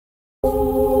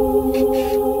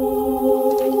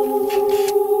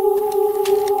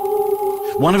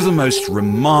One of the most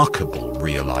remarkable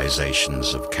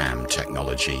realizations of CAM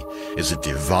technology is a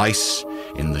device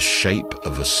in the shape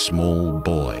of a small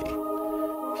boy.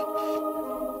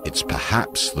 It's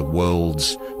perhaps the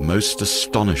world's most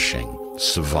astonishing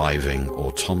surviving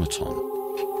automaton.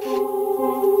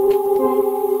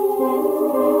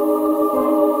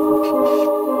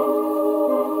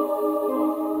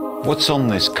 What's on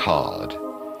this card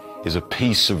is a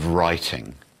piece of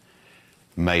writing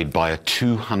made by a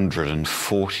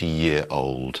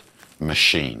 240-year-old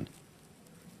machine.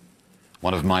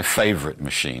 One of my favorite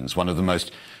machines, one of the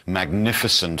most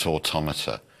magnificent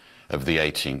automata of the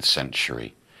 18th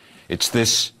century. It's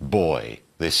this boy,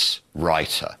 this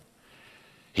writer.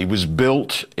 He was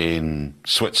built in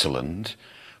Switzerland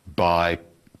by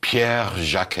Pierre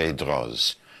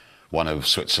Jaquet-Droz, one of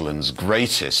Switzerland's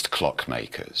greatest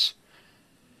clockmakers.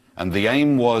 And the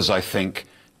aim was, I think,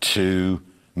 to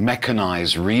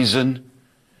mechanize reason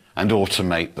and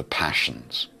automate the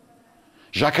passions.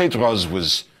 Jaquet-Droz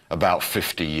was about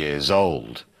 50 years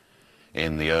old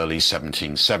in the early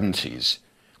 1770s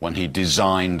when he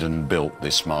designed and built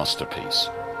this masterpiece.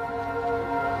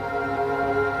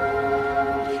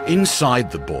 Inside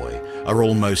the boy are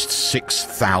almost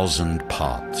 6,000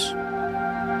 parts.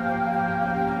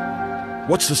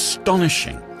 What's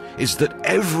astonishing is that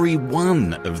every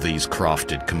one of these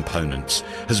crafted components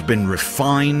has been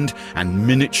refined and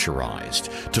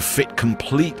miniaturized to fit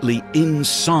completely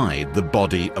inside the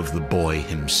body of the boy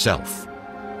himself.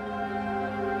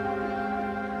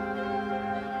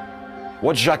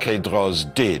 What Jaquet-Droz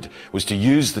did was to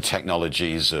use the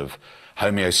technologies of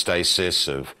homeostasis,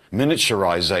 of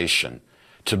miniaturization,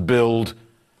 to build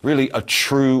really a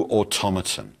true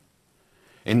automaton.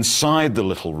 Inside the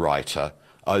little writer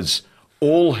is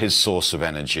all his source of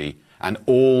energy and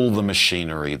all the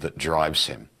machinery that drives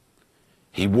him.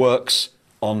 He works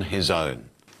on his own.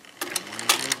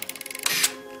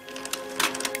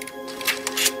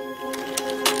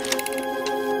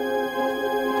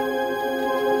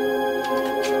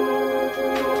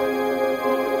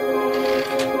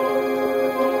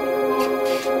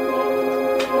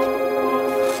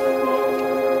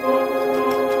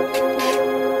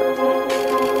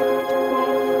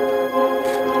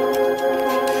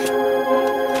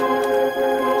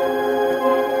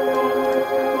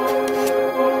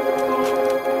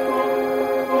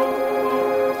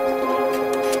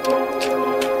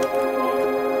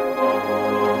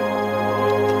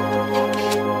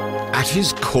 At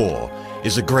his core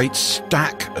is a great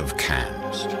stack of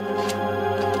cams.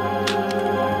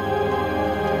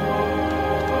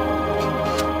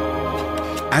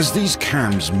 As these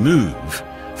cams move,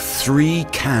 3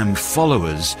 cam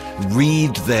followers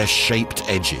read their shaped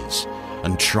edges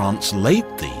and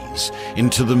translate these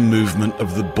into the movement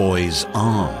of the boy's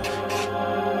arm.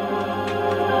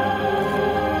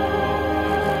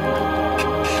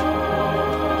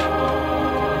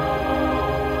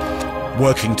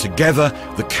 Working together,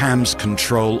 the cams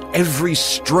control every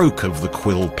stroke of the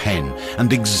quill pen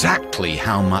and exactly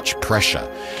how much pressure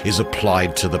is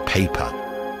applied to the paper,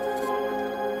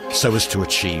 so as to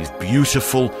achieve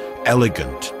beautiful,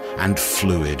 elegant, and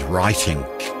fluid writing.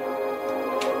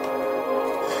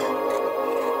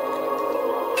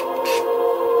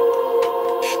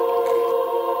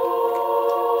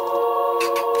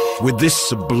 With this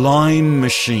sublime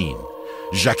machine,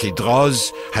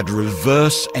 Jaquet-Droz had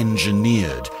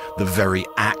reverse-engineered the very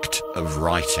act of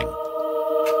writing.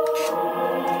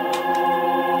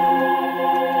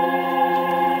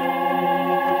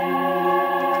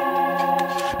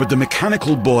 But the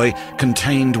mechanical boy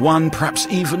contained one perhaps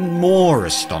even more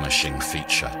astonishing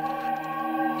feature.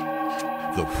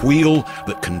 The wheel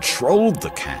that controlled the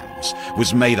cams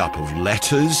was made up of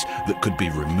letters that could be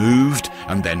removed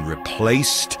and then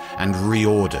replaced and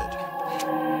reordered.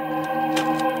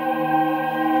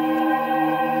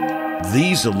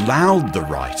 These allowed the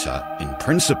writer, in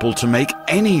principle, to make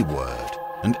any word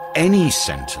and any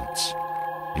sentence.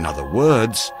 In other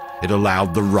words, it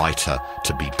allowed the writer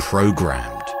to be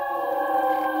programmed.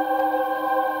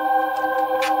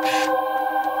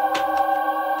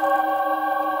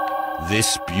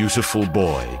 This beautiful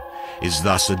boy is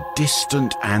thus a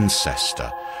distant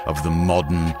ancestor of the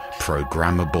modern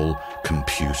programmable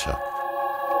computer.